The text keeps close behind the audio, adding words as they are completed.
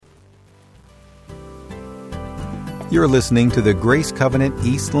You're listening to the Grace Covenant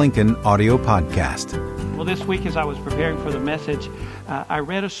East Lincoln audio podcast. Well, this week as I was preparing for the message, I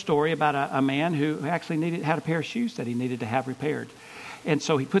read a story about a man who actually had a pair of shoes that he needed to have repaired. And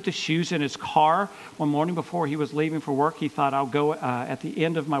so he put the shoes in his car one morning before he was leaving for work. He thought, I'll go at the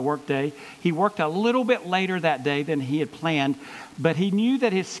end of my work day. He worked a little bit later that day than he had planned, but he knew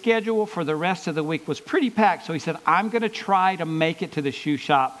that his schedule for the rest of the week was pretty packed. So he said, I'm going to try to make it to the shoe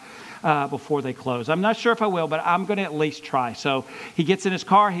shop before they close. I'm not sure if I will, but I'm going to at least try. So he gets in his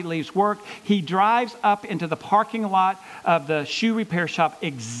car, he leaves work, he drives up into the parking lot of the shoe repair shop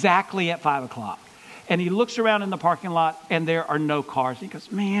exactly at 5 o'clock. And he looks around in the parking lot and there are no cars. He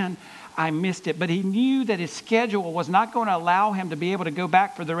goes, man, I missed it. But he knew that his schedule was not going to allow him to be able to go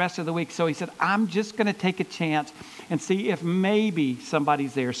back for the rest of the week. So he said, I'm just going to take a chance and see if maybe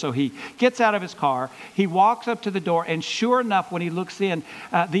somebody's there. So he gets out of his car, he walks up to the door, and sure enough, when he looks in,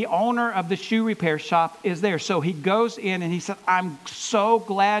 the owner of the shoe repair shop is there. So he goes in and he said, I'm so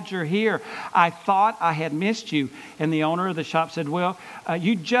glad you're here. I thought I had missed you. And the owner of the shop said, well,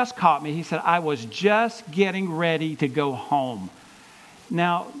 you just caught me. He said, I was just getting ready to go home.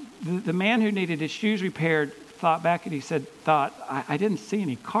 Now, the man who needed his shoes repaired thought back and he said, I didn't see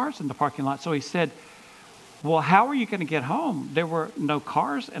any cars in the parking lot. So he said, well, how are you going to get home? There were no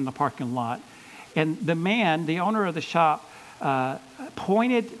cars in the parking lot. And the man, the owner of the shop,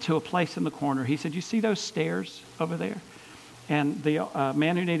 pointed to a place in the corner. He said, you see those stairs over there? And the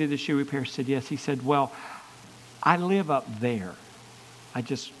man who needed the shoe repair said, yes. He said, well, I live up there. I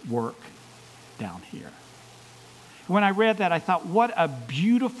just work down here. When I read that, I thought, what a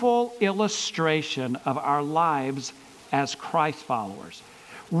beautiful illustration of our lives as Christ followers.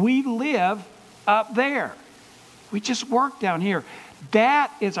 We live up there. We just work down here.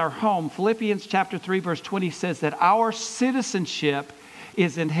 That is our home. Philippians chapter 3, verse 20 says that our citizenship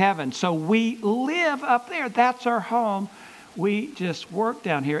is in heaven. So we live up there. That's our home. We just work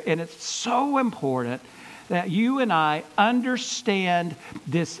down here. And it's so important that you and I understand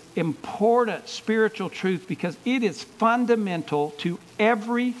this important spiritual truth because it is fundamental to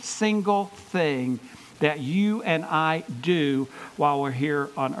every single thing that you and I do while we're here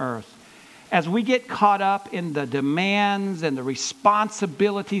on earth. As we get caught up in the demands and the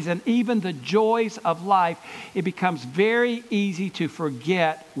responsibilities and even the joys of life, it becomes very easy to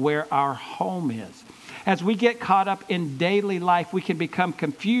forget where our home is. As we get caught up in daily life, we can become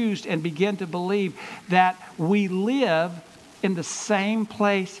confused and begin to believe that we live in the same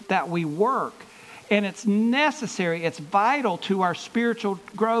place that we work. And it's necessary, it's vital to our spiritual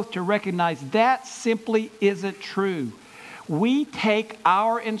growth to recognize that simply isn't true. We take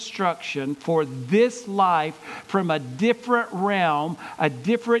our instruction for this life from a different realm, a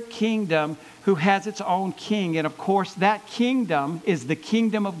different kingdom who has its own king. And of course, that kingdom is the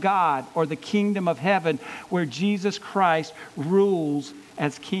kingdom of God or the kingdom of heaven where Jesus Christ rules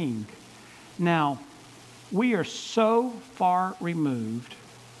as king. Now, we are so far removed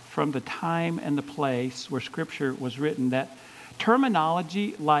from the time and the place where Scripture was written that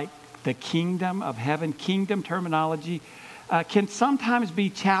terminology like the kingdom of heaven, kingdom terminology, can sometimes be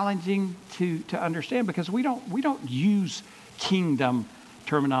challenging to understand because we don't use kingdom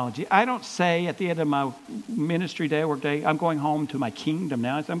terminology. I don't say at the end of my ministry day, work day, I'm going home to my kingdom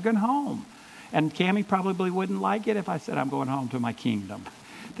now. I say, I'm going home. And Cammie probably wouldn't like it if I said I'm going home to my kingdom.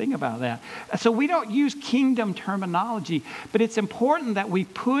 Think about that. So we don't use kingdom terminology, but it's important that we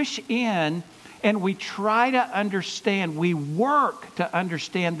push in and we try to understand, we work to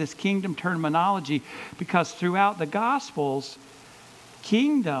understand this kingdom terminology because throughout the Gospels,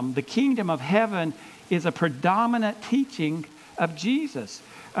 the kingdom of heaven is a predominant teaching of Jesus.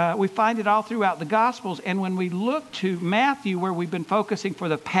 We find it all throughout the Gospels. And when we look to Matthew, where we've been focusing for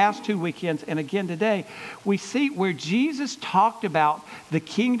the past 2 weekends and again today, we see where Jesus talked about the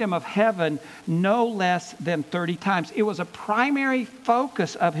kingdom of heaven no less than 30 times. It was a primary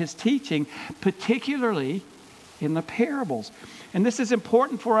focus of his teaching, particularly in the parables. And this is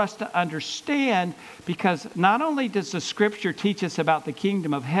important for us to understand because not only does the Scripture teach us about the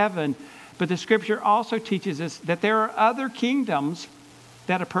kingdom of heaven, but the Scripture also teaches us that there are other kingdoms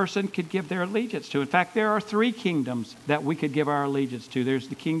that a person could give their allegiance to. In fact, there are 3 kingdoms that we could give our allegiance to. There's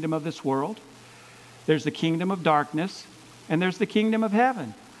the kingdom of this world, there's the kingdom of darkness, and there's the kingdom of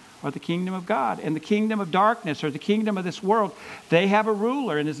heaven, or the kingdom of God. And the kingdom of darkness, or the kingdom of this world, they have a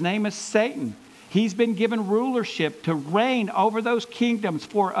ruler, and his name is Satan. He's been given rulership to reign over those kingdoms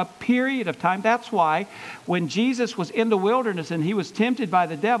for a period of time. That's why when Jesus was in the wilderness and he was tempted by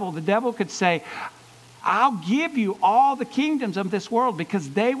the devil could say, I'll give you all the kingdoms of this world because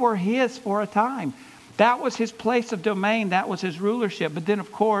they were his for a time. That was his place of domain. That was his rulership. But then,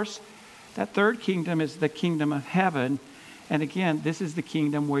 of course, That third kingdom is the kingdom of heaven. And again, this is the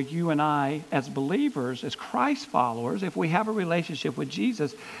kingdom where you and I, as believers, as Christ followers, if we have a relationship with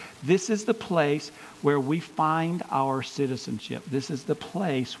Jesus, this is the place where we find our citizenship. This is the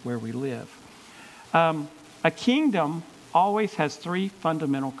place where we live. A kingdom always has three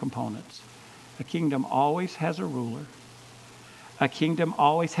fundamental components. A kingdom always has a ruler. A kingdom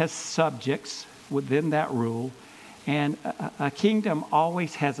always has subjects within that rule. And a kingdom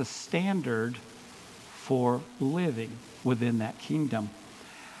always has a standard for living within that kingdom.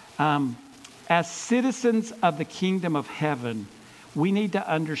 As citizens of the kingdom of heaven, we need to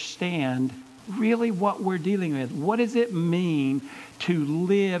understand really what we're dealing with. What does it mean to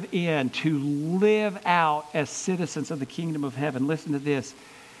live to live out as citizens of the kingdom of heaven? Listen to this.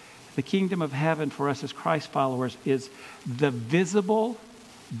 The kingdom of heaven for us as Christ followers is the visible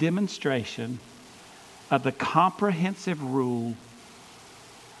demonstration of the comprehensive rule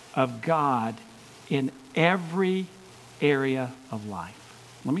of God in every area of life.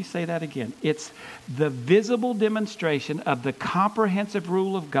 Let me say that again. It's the visible demonstration of the comprehensive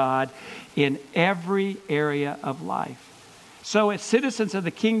rule of God in every area of life. So as citizens of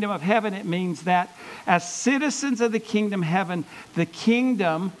the kingdom of heaven, it means that as citizens of the kingdom of heaven, the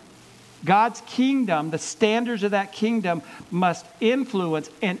kingdom, God's kingdom, the standards of that kingdom must influence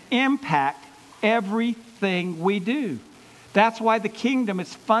and impact everything we do. That's why the kingdom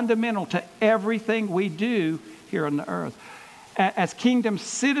is fundamental to everything we do here on the earth. As kingdom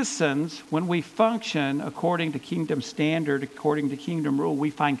citizens, when we function according to kingdom standard, according to kingdom rule,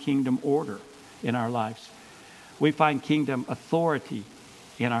 we find kingdom order in our lives. We find kingdom authority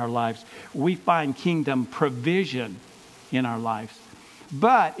in our lives. We find kingdom provision in our lives.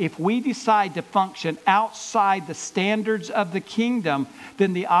 But if we decide to function outside the standards of the kingdom,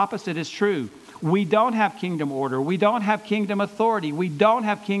 then the opposite is true. We don't have kingdom order. We don't have kingdom authority. We don't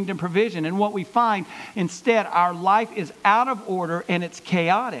have kingdom provision. And what we find, instead, our life is out of order and it's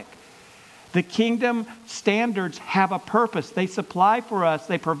chaotic. The kingdom standards have a purpose. They supply for us,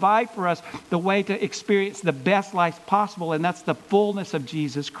 they provide for us the way to experience the best life possible, and that's the fullness of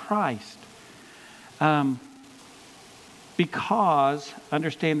Jesus Christ. Because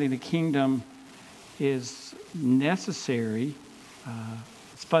understanding the kingdom is necessary,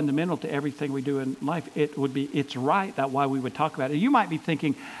 it's fundamental to everything we do in life. It's right that why we would talk about it. You might be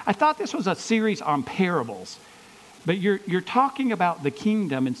thinking, I thought this was a series on parables. But you're talking about the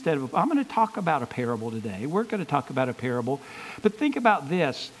kingdom instead of, I'm going to talk about a parable today. We're going to talk about a parable. But think about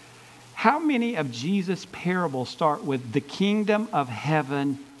this. How many of Jesus' parables start with the kingdom of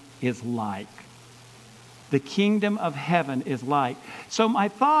heaven is like? The kingdom of heaven is like. So my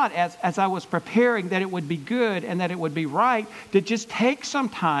thought as I was preparing that it would be good and that it would be right to just take some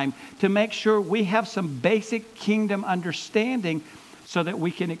time to make sure we have some basic kingdom understanding so that we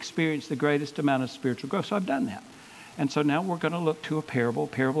can experience the greatest amount of spiritual growth. So I've done that. And so now we're going to look to a parable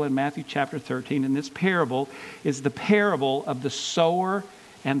in Matthew chapter 13. And this parable is the parable of the sower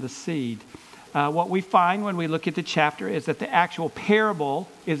and the seed. What we find when we look at the chapter is that the actual parable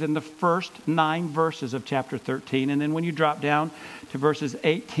is in the first 9 verses of chapter 13. And then when you drop down to verses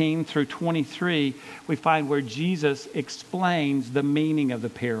 18 through 23, we find where Jesus explains the meaning of the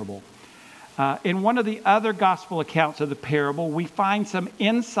parable. In one of the other gospel accounts of the parable, we find some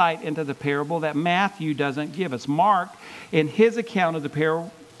insight into the parable that Matthew doesn't give us. Mark, in his account of the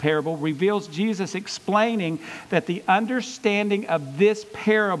parable, reveals Jesus explaining that the understanding of this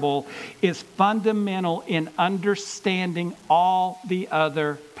parable is fundamental in understanding all the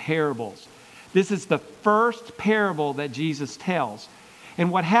other parables. This is the first parable that Jesus tells. And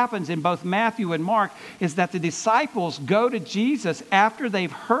what happens in both Matthew and Mark is that the disciples go to Jesus after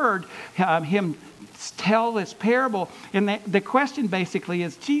they've heard him tell this parable. And the question basically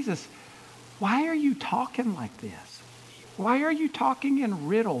is, Jesus, why are you talking like this? Why are you talking in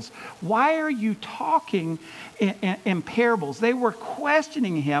riddles? Why are you talking in parables? They were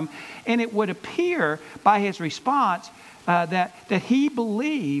questioning him, and it would appear by his response that he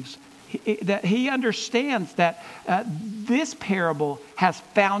believes, that he understands that this parable has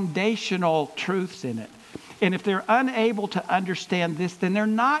foundational truths in it. And if they're unable to understand this, then they're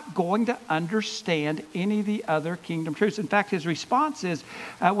not going to understand any of the other kingdom truths. In fact, his response is,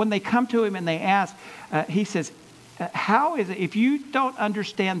 when they come to him and they ask, he says, how is it, if you don't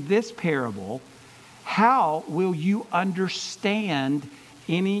understand this parable, how will you understand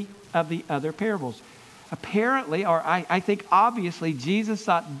any of the other parables? Apparently, or I think obviously, Jesus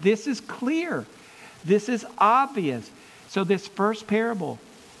thought this is clear. This is obvious. So this first parable,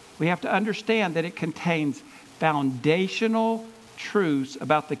 we have to understand that it contains foundational truths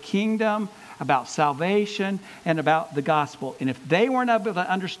about the kingdom, about salvation, and about the gospel. And if they weren't able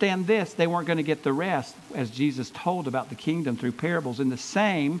to understand this, they weren't going to get the rest, as Jesus told about the kingdom through parables. And the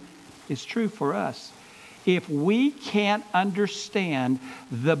same is true for us. If we can't understand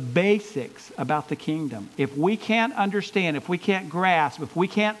the basics about the kingdom, if we can't understand, if we can't grasp, if we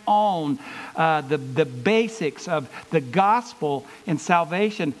can't own the basics of the gospel and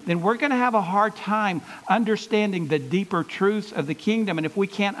salvation, then we're going to have a hard time understanding the deeper truths of the kingdom. And if we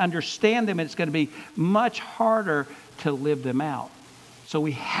can't understand them, it's going to be much harder to live them out. So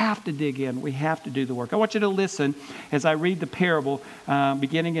we have to dig in. We have to do the work. I want you to listen as I read the parable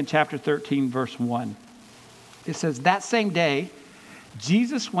beginning in chapter 13, verse 1. It says, "That same day,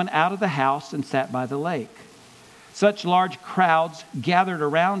 Jesus went out of the house and sat by the lake. Such large crowds gathered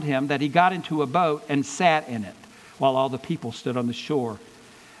around him that he got into a boat and sat in it, while all the people stood on the shore.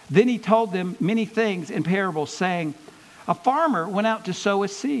 Then he told them many things in parables, saying, 'A farmer went out to sow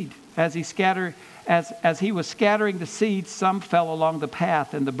his seed. As he was scattering the seed, some fell along the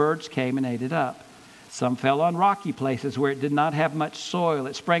path, and the birds came and ate it up. Some fell on rocky places where it did not have much soil.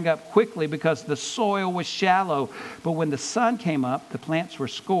 It sprang up quickly because the soil was shallow. But when the sun came up, the plants were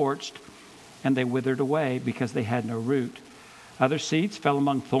scorched, and they withered away because they had no root. Other seeds fell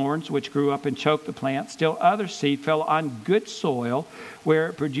among thorns, which grew up and choked the plant. Still other seed fell on good soil, where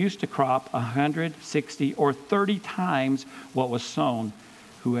it produced a crop 160 or 30 times what was sown.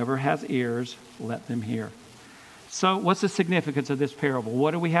 Whoever has ears, let them hear.'" So what's the significance of this parable?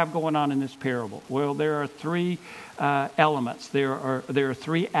 What do we have going on in this parable? Well, there are three elements. There are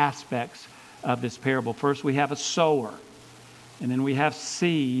three aspects of this parable. First, we have a sower, and then we have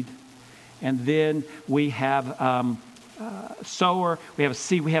seed, and then we have sower, we have a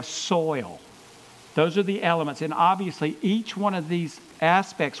seed, we have soil. Those are the elements, and obviously each one of these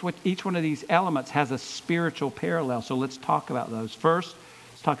aspects, each one of these elements has a spiritual parallel. So let's talk about those. First,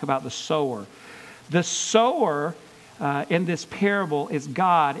 let's talk about the sower. The sower in this parable is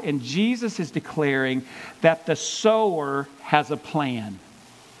God, and Jesus is declaring that the sower has a plan.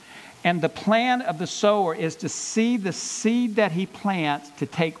 And the plan of the sower is to see the seed that he plants to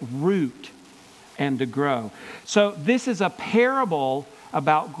take root and to grow. So this is a parable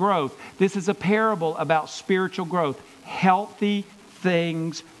about growth. This is a parable about spiritual growth. Healthy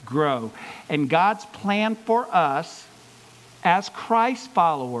things grow. And God's plan for us as Christ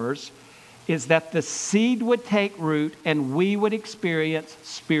followers is that the seed would take root and we would experience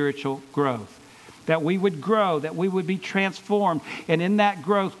spiritual growth. That we would grow, that we would be transformed. And in that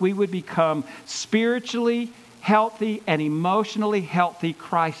growth, we would become spiritually healthy and emotionally healthy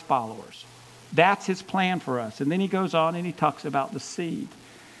Christ followers. That's his plan for us. And then he goes on and he talks about the seed.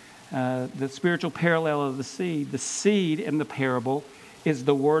 The spiritual parallel of the seed. The seed in the parable is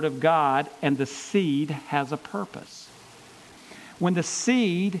the word of God, and the seed has a purpose. When the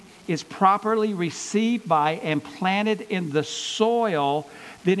seed is properly received by and planted in the soil,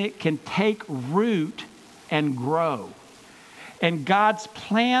 then it can take root and grow. And God's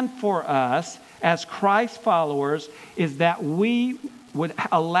plan for us as Christ followers is that we would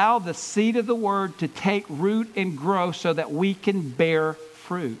allow the seed of the word to take root and grow so that we can bear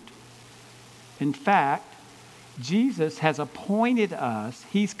fruit. In fact, Jesus has appointed us,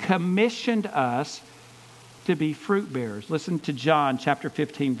 he's commissioned us to be fruit bearers. Listen to John chapter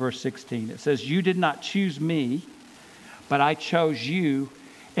 15, verse 16. It says, "You did not choose me, but I chose you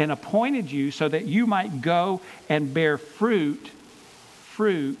and appointed you so that you might go and bear fruit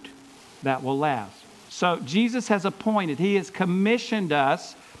that will last." So Jesus has appointed, he has commissioned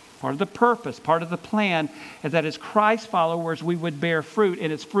us. Part of the purpose, part of the plan is that as Christ followers, we would bear fruit,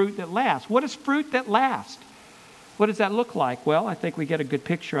 and it's fruit that lasts. What is fruit that lasts? What does that look like? Well, I think we get a good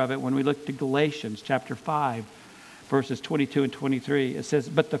picture of it when we look to Galatians chapter 5, verses 22 and 23. It says,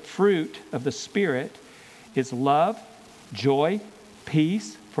 "But the fruit of the Spirit is love, joy,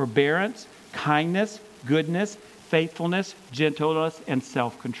 peace, forbearance, kindness, goodness, faithfulness, gentleness, and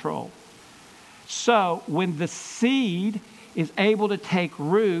self-control." So when the seed is able to take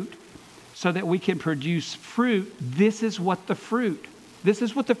root so that we can produce fruit, this is what the fruit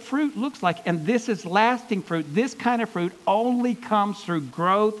looks like. And this is lasting fruit. This kind of fruit only comes through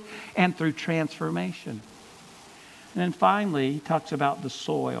growth and through transformation. And then finally, he talks about the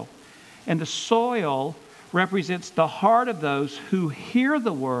soil. And the soil represents the heart of those who hear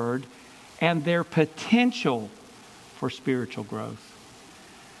the word and their potential for spiritual growth.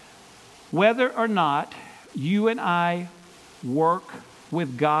 Whether or not you and I work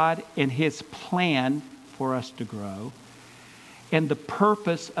with God in his plan for us to grow, and the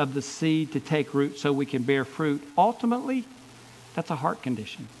purpose of the seed to take root so we can bear fruit, ultimately, that's a heart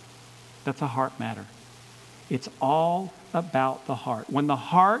condition. That's a heart matter. It's all about the heart. When the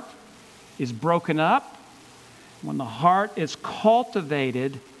heart is broken up, when the heart is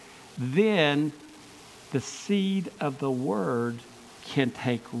cultivated, then the seed of the word can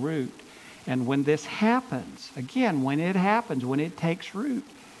take root. And when this happens, again, when it takes root,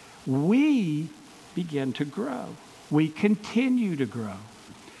 we begin to grow. We continue to grow.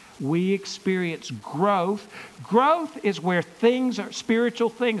 We experience growth. Growth is where spiritual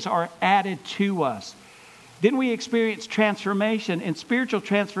things are added to us. Then we experience transformation, and spiritual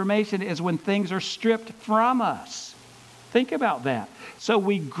transformation is when things are stripped from us. Think about that. So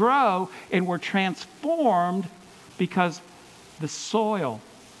we grow and we're transformed because the soil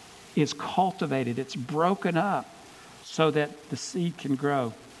is cultivated. It's broken up so that the seed can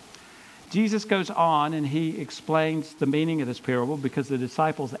grow. Jesus goes on and he explains the meaning of this parable because the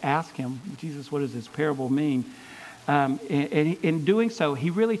disciples ask him, Jesus, what does this parable mean? And in doing so, he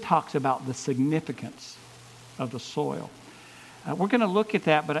really talks about the significance of the soil. We're going to look at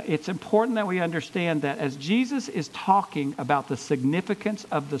that, but it's important that we understand that as Jesus is talking about the significance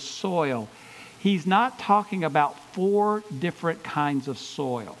of the soil, he's not talking about 4 different kinds of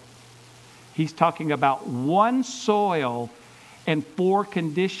soil. He's talking about one soil and 4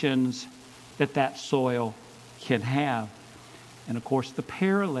 conditions that soil can have. And of course, the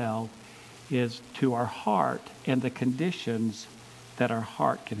parallel is to our heart and the conditions that our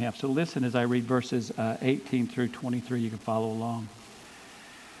heart can have. So listen as I read verses 18 through 23. You can follow along.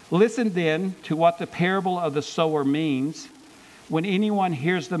 Listen then to what the parable of the sower means. When anyone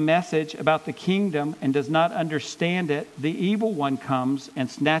hears the message about the kingdom and does not understand it, the evil one comes and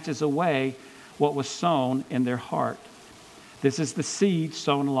snatches away what was sown in their heart. This is the seed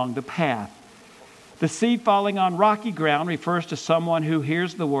sown along the path. The seed falling on rocky ground refers to someone who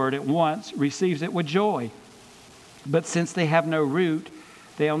hears the word at once, receives it with joy. But since they have no root,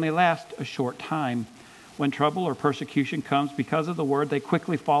 they only last a short time. When trouble or persecution comes because of the word, they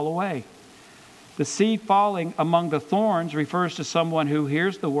quickly fall away. The seed falling among the thorns refers to someone who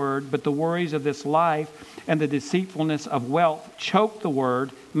hears the word, but the worries of this life and the deceitfulness of wealth choke the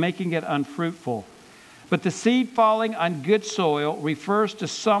word, making it unfruitful. But the seed falling on good soil refers to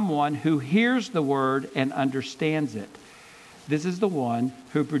someone who hears the word and understands it. This is the one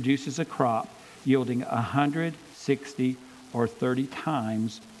who produces a crop yielding 160 or 30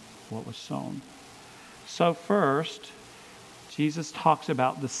 times what was sown. So first, Jesus talks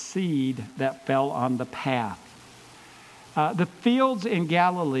about the seed that fell on the path. The fields in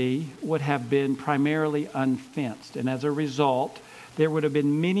Galilee would have been primarily unfenced, and as a result, there would have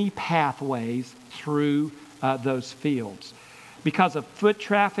been many pathways through those fields. Because of foot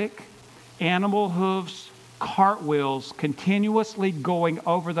traffic, animal hooves, cartwheels continuously going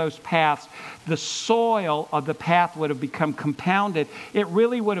over those paths, the soil of the path would have become compounded. It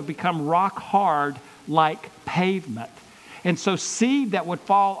really would have become rock hard like pavement. And so seed that would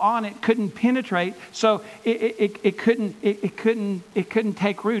fall on it couldn't penetrate, so it couldn't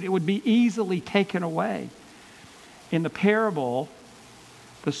take root. It would be easily taken away. In the parable,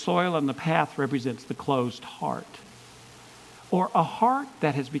 the soil on the path represents the closed heart, or a heart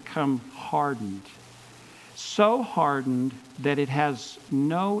that has become hardened. So hardened that it has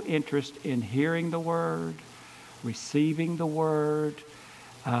no interest in hearing the word, receiving the word,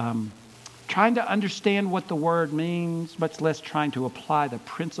 trying to understand what the word means, much less trying to apply the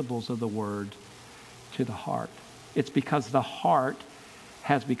principles of the word to the heart. It's because the heart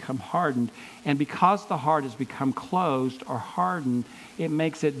has become hardened. And because the heart has become closed or hardened, it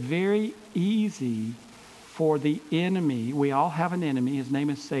makes it very easy for the enemy. We all have an enemy. His name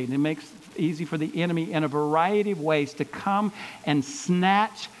is Satan. It makes it easy for the enemy in a variety of ways to come and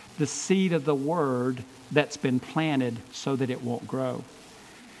snatch the seed of the word that's been planted so that it won't grow.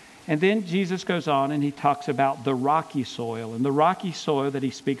 And then Jesus goes on and he talks about the rocky soil. And the rocky soil that he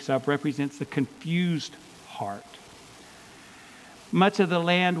speaks of represents the confused heart. Much of the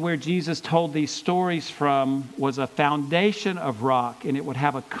land where Jesus told these stories from was a foundation of rock, and it would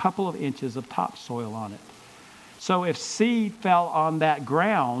have a couple of inches of topsoil on it. So if seed fell on that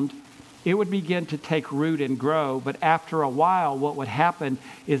ground, it would begin to take root and grow. But after a while, what would happen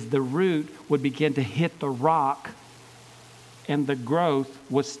is the root would begin to hit the rock, and the growth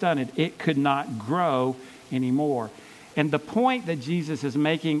was stunted. It could not grow anymore. And the point that Jesus is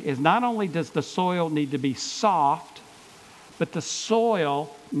making is not only does the soil need to be soft, but the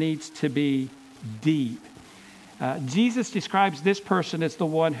soil needs to be deep. Jesus describes this person as the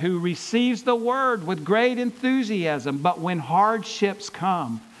one who receives the word with great enthusiasm, but when hardships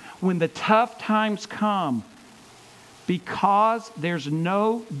come, when the tough times come, because there's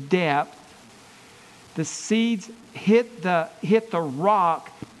no depth, the seeds hit the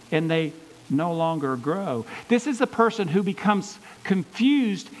rock and they no longer grow. This is the person who becomes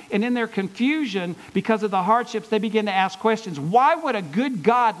confused, and in their confusion, because of the hardships, they begin to ask questions. Why would a good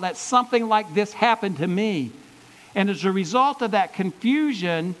God let something like this happen to me? And as a result of that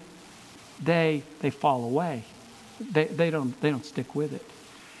confusion, they fall away. They don't stick with it.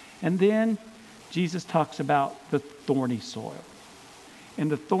 And then Jesus talks about the thorny soil. And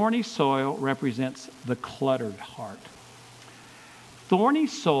the thorny soil represents the cluttered heart. Thorny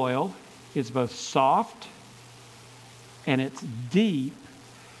soil is both soft and it's deep,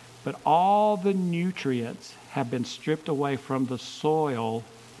 but all the nutrients have been stripped away from the soil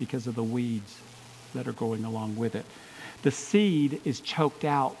because of the weeds that are going along with it. The seed is choked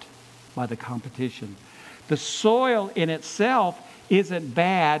out by the competition. The soil in itself isn't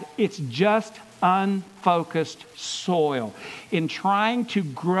bad, it's just unfocused soil. In trying to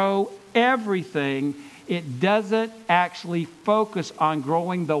grow everything, it doesn't actually focus on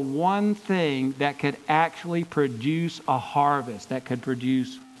growing the one thing that could actually produce a harvest, that could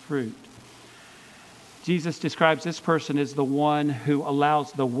produce fruit. Jesus describes this person as the one who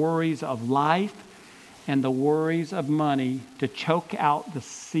allows the worries of life and the worries of money to choke out the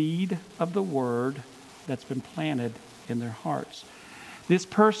seed of the word that's been planted in their hearts. This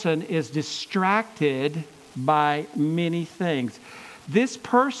person is distracted by many things. This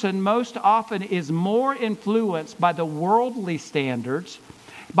person most often is more influenced by the worldly standards,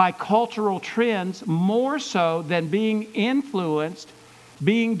 by cultural trends, more so than being influenced,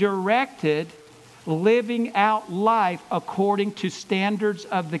 being directed, living out life according to standards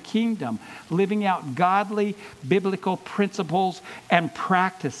of the kingdom, living out godly biblical principles and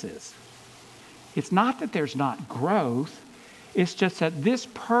practices. It's not that there's not growth. It's just that this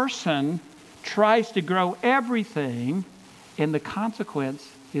person tries to grow everything, and the consequence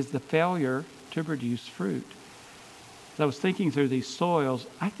is the failure to produce fruit. As I was thinking through these soils,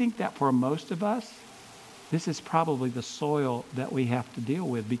 I think that for most of us, this is probably the soil that we have to deal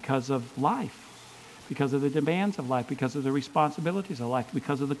with because of life, because of the demands of life, because of the responsibilities of life,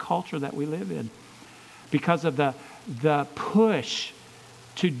 because of the culture that we live in, because of the push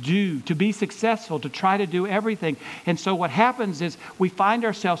to be successful, to try to do everything. And so what happens is we find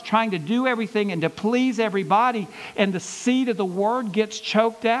ourselves trying to do everything and to please everybody, and the seed of the word gets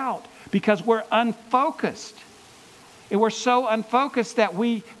choked out because we're unfocused. And we're so unfocused that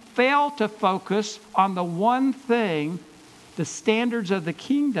we fail to focus on the one thing, the standards of the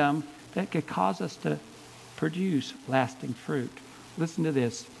kingdom, that could cause us to produce lasting fruit. Listen to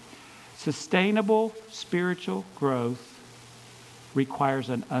this. Sustainable spiritual growth requires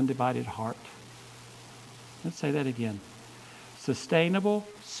an undivided heart. Let's say that again. Sustainable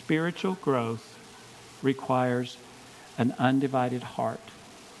spiritual growth requires an undivided heart.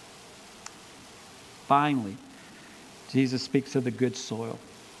 Finally, Jesus speaks of the good soil.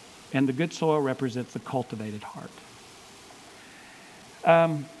 And the good soil represents the cultivated heart.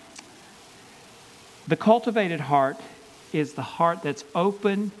 The cultivated heart is the heart that's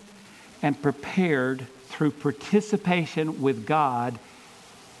open and prepared through participation with God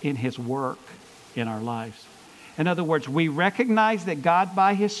in His work in our lives. In other words, we recognize that God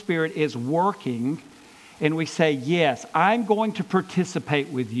by His Spirit is working, and we say, yes, I'm going to participate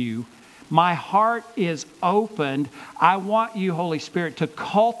with you. My heart is opened. I want you, Holy Spirit, to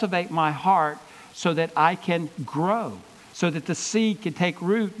cultivate my heart so that I can grow, so that the seed can take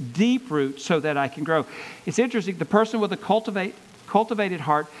root, deep root, so that I can grow. It's interesting, the person with a cultivated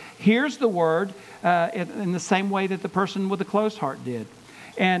heart hears the word in the same way that the person with a closed heart did.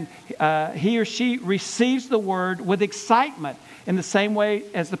 And he or she receives the word with excitement in the same way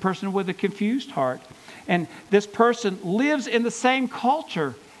as the person with a confused heart. And this person lives in the same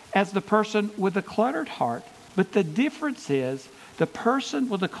culture as the person with a cluttered heart. But the difference is the person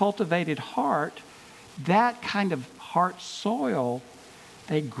with a cultivated heart, that kind of heart soil,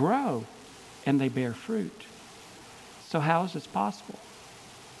 they grow and they bear fruit. So how is this possible?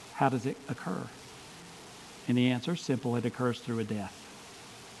 How does it occur? And the answer is simple. It occurs through a death.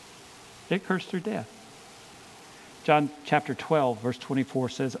 It occurs through death. John chapter 12, verse 24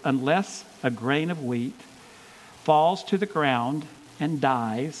 says, unless a grain of wheat falls to the ground and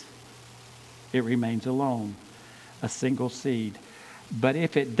dies, it remains alone, a single seed. But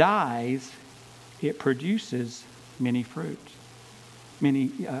if it dies, it produces many fruits,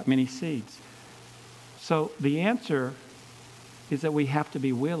 many seeds. So the answer is that we have to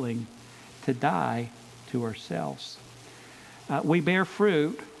be willing to die to ourselves. We bear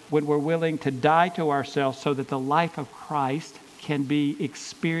fruit when we're willing to die to ourselves so that the life of Christ can be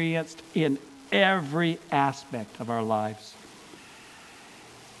experienced in every aspect of our lives.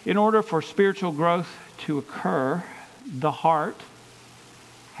 In order for spiritual growth to occur, the heart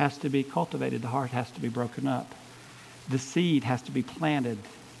has to be cultivated. The heart has to be broken up. The seed has to be planted,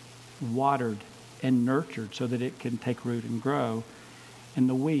 watered, and nurtured so that it can take root and grow. And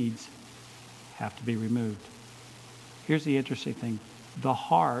the weeds have to be removed. Here's the interesting thing. The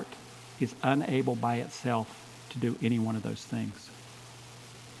heart is unable by itself to do any one of those things.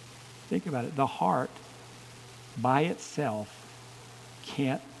 Think about it. The heart by itself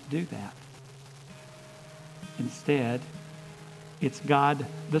can't do that. Instead, it's God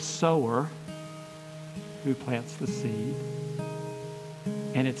the sower who plants the seed.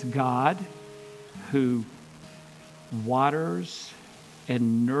 And it's God who waters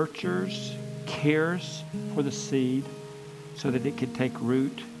and nurtures, cares for the seed so that it can take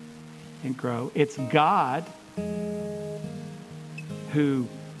root and grow. It's God who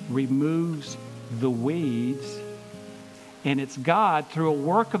removes the weeds. And it's God through a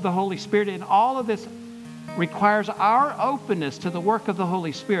work of the Holy Spirit. And all of this requires our openness to the work of the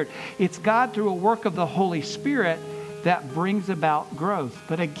Holy Spirit. It's God through a work of the Holy Spirit that brings about growth.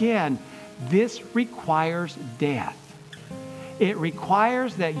 But again, this requires death. It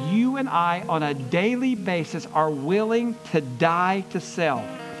requires that you and I on a daily basis are willing to die to self.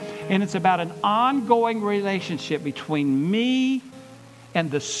 And it's about an ongoing relationship between me and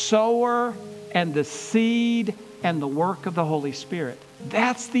the sower and the seed and the work of the Holy Spirit.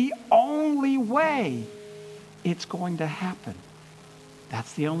 That's the only way it's going to happen.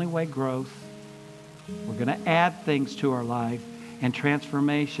 That's the only way growth. We're going to add things to our life, and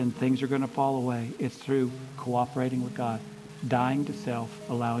transformation, things are going to fall away. It's through cooperating with God, dying to self,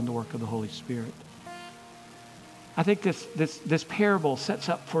 allowing the work of the Holy Spirit. I think this parable sets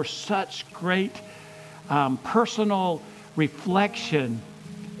up for such great personal reflection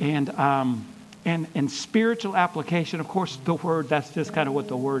and spiritual application. Of course, the Word, that's just kind of what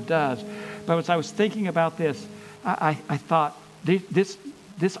the Word does. But as I was thinking about this, I thought this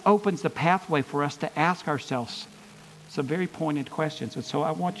opens the pathway for us to ask ourselves some very pointed questions. And so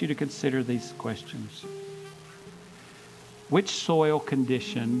I want you to consider these questions. Which soil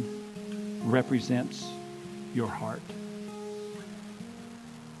condition represents your heart?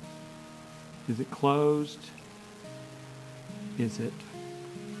 Is it closed? Is it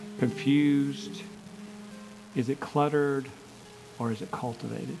confused? Is it cluttered? Or is it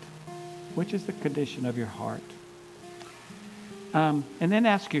cultivated? Which is the condition of your heart? And then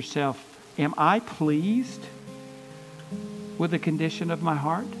ask yourself, am I pleased with the condition of my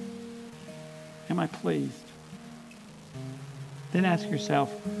heart? Am I pleased? Then ask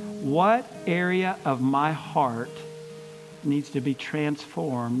yourself, what area of my heart needs to be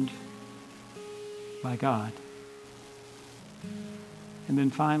transformed by God? And then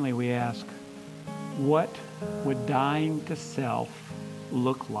finally we ask, what would dying to self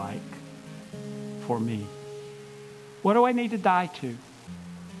look like for me? What do I need to die to?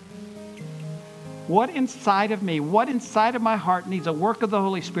 What inside of me, what inside of my heart needs a work of the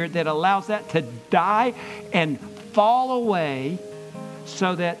Holy Spirit that allows that to die and fall away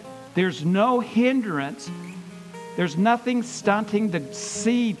so that there's no hindrance, there's nothing stunting the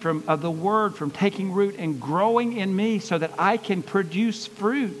seed of the Word from taking root and growing in me so that I can produce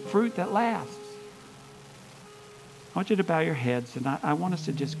fruit that lasts. I want you to bow your heads, and I want us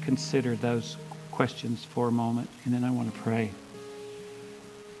to just consider those questions for a moment, and then I want to pray.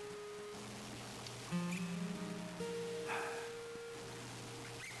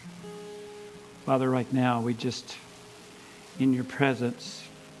 Father, right now, we just, in your presence,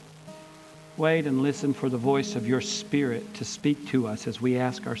 wait and listen for the voice of your Spirit to speak to us as we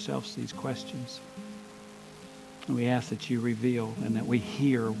ask ourselves these questions. And we ask that you reveal and that we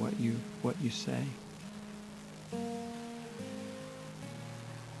hear what you say.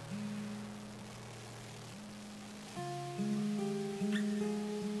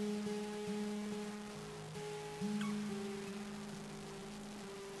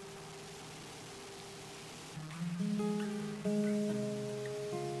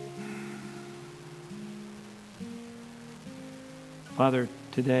 Father,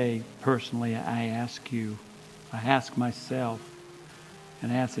 today, personally, I ask myself,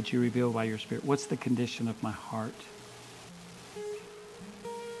 and I ask that you reveal by your Spirit, what's the condition of my heart?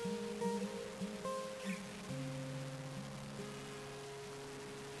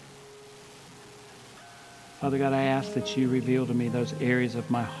 Father God, I ask that you reveal to me those areas of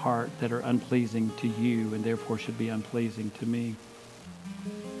my heart that are unpleasing to you and therefore should be unpleasing to me.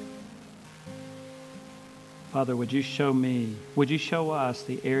 Father, would you show us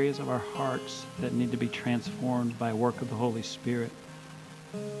the areas of our hearts that need to be transformed by work of the Holy Spirit?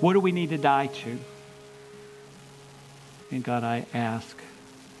 What do we need to die to? And God, I ask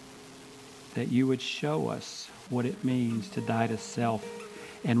that you would show us what it means to die to self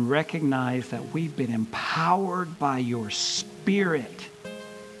and recognize that we've been empowered by your Spirit.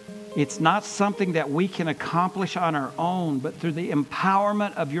 It's not something that we can accomplish on our own, but through the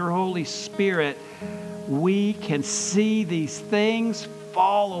empowerment of your Holy Spirit, we can see these things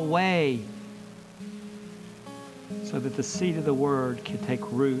fall away so that the seed of the Word can take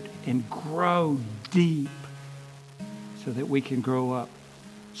root and grow deep so that we can grow up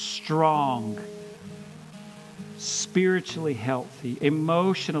strong, spiritually healthy,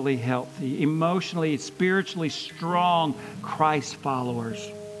 emotionally spiritually strong Christ followers.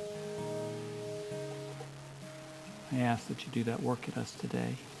 I ask that you do that work in us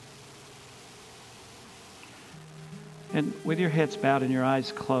today. And with your heads bowed and your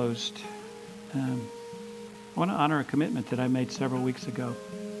eyes closed, I want to honor a commitment that I made several weeks ago.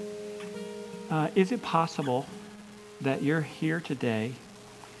 Is it possible that you're here today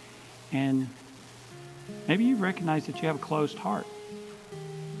and maybe you recognize that you have a closed heart?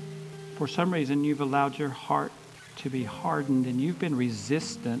 For some reason, you've allowed your heart to be hardened and you've been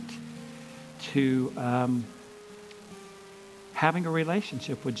resistant to having a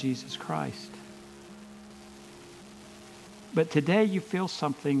relationship with Jesus Christ. But today you feel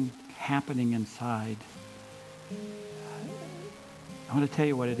something happening inside. I want to tell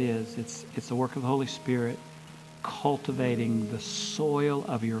you what it is. It's the work of the Holy Spirit cultivating the soil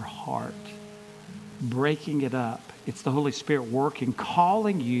of your heart, breaking it up. It's the Holy Spirit working,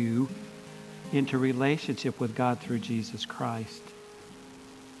 calling you into relationship with God through Jesus Christ.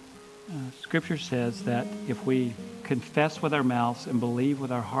 Scripture says that if we confess with our mouths and believe with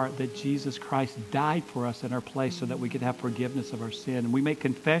our heart that Jesus Christ died for us in our place so that we could have forgiveness of our sin, and we make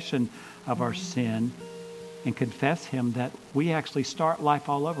confession of our sin and confess Him, that we actually start life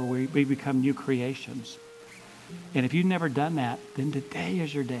all over. We become new creations. And if you've never done that, then today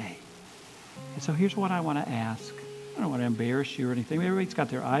is your day. And so here's what I want to ask. I don't want to embarrass you or anything. Everybody's got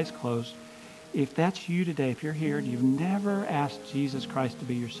their eyes closed. If that's you today, if you're here and you've never asked Jesus Christ to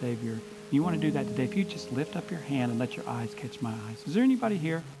be your Savior, you want to do that today, if you just lift up your hand and let your eyes catch my eyes. Is there anybody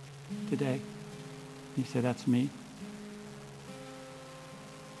here today? You say, that's me.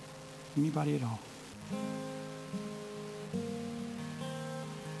 Anybody at all?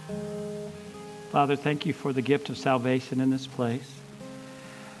 Father, thank you for the gift of salvation in this place.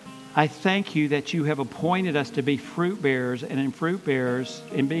 I thank you that you have appointed us to be fruit bearers, and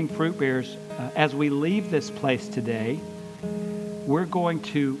in being fruit bearers, as we leave this place today, we're going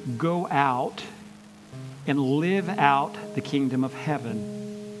to go out and live out the kingdom of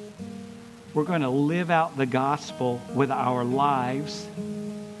heaven. We're going to live out the gospel with our lives,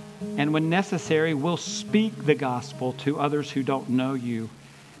 and when necessary, we'll speak the gospel to others who don't know you,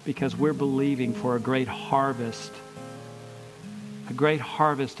 because we're believing for a great harvest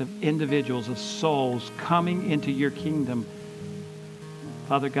of individuals, of souls coming into your kingdom.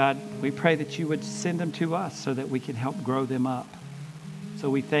 Father God, we pray that you would send them to us so that we can help grow them up.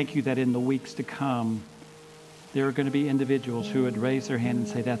 So we thank you that in the weeks to come, there are going to be individuals who would raise their hand and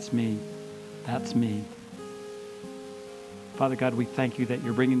say, that's me. That's me. Father God, we thank you that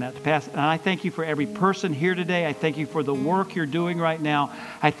you're bringing that to pass. And I thank you for every person here today. I thank you for the work you're doing right now.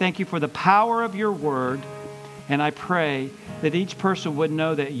 I thank you for the power of your word. And I pray that each person would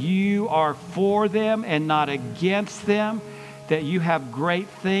know that you are for them and not against them, that you have great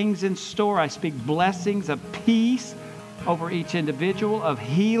things in store. I speak blessings of peace over each individual, of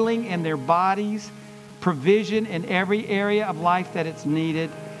healing in their bodies, provision in every area of life that it's needed.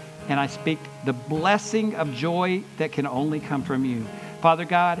 And I speak the blessing of joy that can only come from you. Father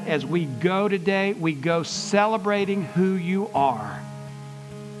God, as we go today, we go celebrating who you are.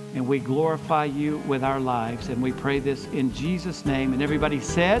 And we glorify you with our lives. And we pray this in Jesus' name. And everybody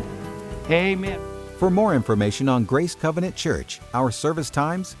said, amen. For more information on Grace Covenant Church, our service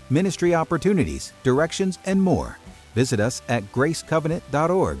times, ministry opportunities, directions, and more, visit us at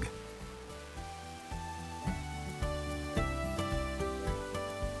gracecovenant.org.